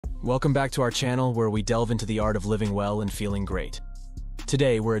Welcome back to our channel where we delve into the art of living well and feeling great.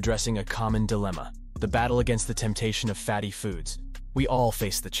 Today we're addressing a common dilemma, the battle against the temptation of fatty foods. We all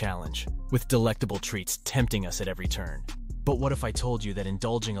face the challenge, with delectable treats tempting us at every turn. But what if I told you that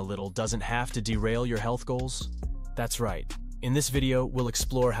indulging a little doesn't have to derail your health goals? That's right. In this video, we'll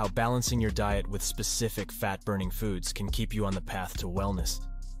explore how balancing your diet with specific fat-burning foods can keep you on the path to wellness.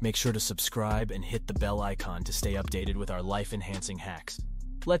 Make sure to subscribe and hit the bell icon to stay updated with our life-enhancing hacks.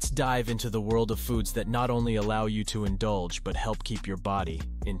 Let's dive into the world of foods that not only allow you to indulge, but help keep your body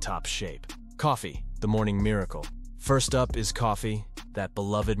in top shape. Coffee, the morning miracle. First up is coffee, that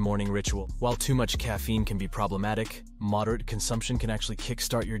beloved morning ritual. While too much caffeine can be problematic, moderate consumption can actually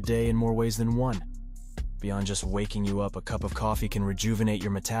kickstart your day in more ways than one. Beyond just waking you up, a cup of coffee can rejuvenate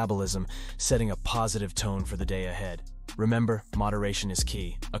your metabolism, setting a positive tone for the day ahead. Remember, moderation is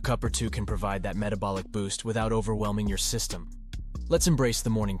key. A cup or two can provide that metabolic boost without overwhelming your system. Let's embrace the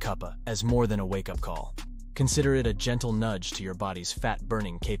morning cuppa as more than a wake-up call. Consider it a gentle nudge to your body's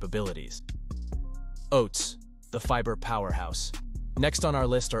fat-burning capabilities. Oats, the fiber powerhouse. Next on our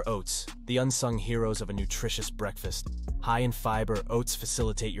list are oats, the unsung heroes of a nutritious breakfast. High in fiber, oats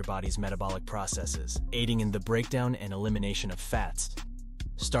facilitate your body's metabolic processes, aiding in the breakdown and elimination of fats.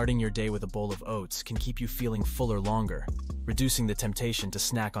 Starting your day with a bowl of oats can keep you feeling fuller longer, reducing the temptation to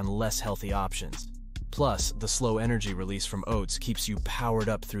snack on less healthy options. Plus, the slow energy release from oats keeps you powered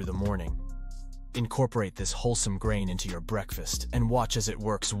up through the morning. Incorporate this wholesome grain into your breakfast and watch as it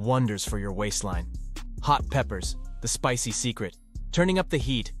works wonders for your waistline. Hot peppers, the spicy secret. Turning up the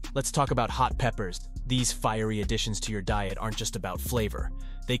heat, let's talk about hot peppers. These fiery additions to your diet aren't just about flavor.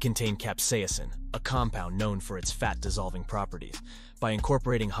 They contain capsaicin, a compound known for its fat-dissolving properties. By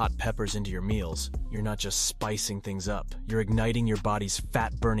incorporating hot peppers into your meals, you're not just spicing things up, you're igniting your body's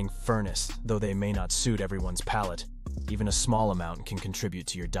fat-burning furnace, though they may not suit everyone's palate. Even a small amount can contribute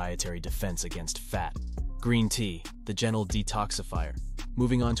to your dietary defense against fat. Green tea, the gentle detoxifier.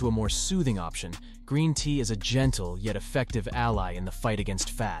 Moving on to a more soothing option, green tea is a gentle yet effective ally in the fight against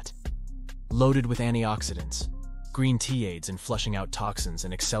fat. Loaded with antioxidants, green tea aids in flushing out toxins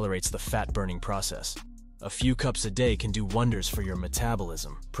and accelerates the fat-burning process. A few cups a day can do wonders for your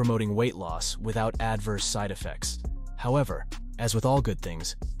metabolism, promoting weight loss without adverse side effects. However, as with all good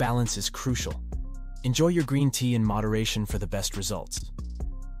things, balance is crucial. Enjoy your green tea in moderation for the best results.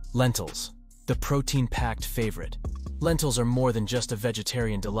 Lentils, the protein-packed favorite. Lentils are more than just a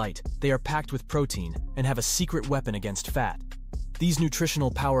vegetarian delight. They are packed with protein and have a secret weapon against fat. These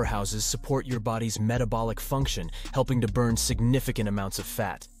nutritional powerhouses support your body's metabolic function, helping to burn significant amounts of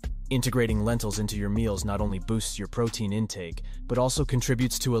fat. Integrating lentils into your meals not only boosts your protein intake, but also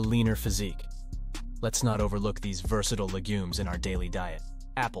contributes to a leaner physique. Let's not overlook these versatile legumes in our daily diet.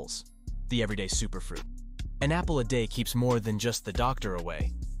 Apples, the everyday superfruit. An apple a day keeps more than just the doctor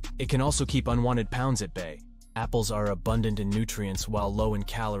away. It can also keep unwanted pounds at bay. Apples are abundant in nutrients while low in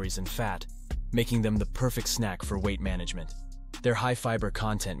calories and fat, making them the perfect snack for weight management. Their high fiber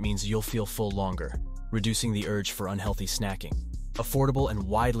content means you'll feel full longer, reducing the urge for unhealthy snacking. Affordable and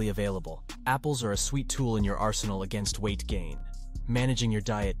widely available, apples are a sweet tool in your arsenal against weight gain. Managing your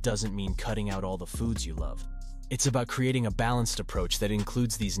diet doesn't mean cutting out all the foods you love. It's about creating a balanced approach that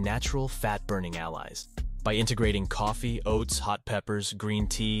includes these natural fat-burning allies. By integrating coffee, oats, hot peppers, green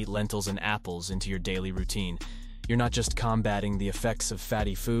tea, lentils, and apples into your daily routine, you're not just combating the effects of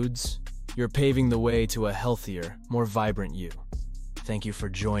fatty foods, you're paving the way to a healthier, more vibrant you. Thank you for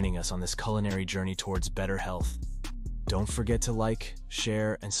joining us on this culinary journey towards better health. Don't forget to like,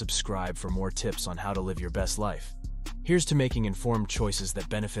 share, and subscribe for more tips on how to live your best life. Here's to making informed choices that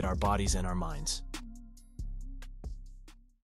benefit our bodies and our minds.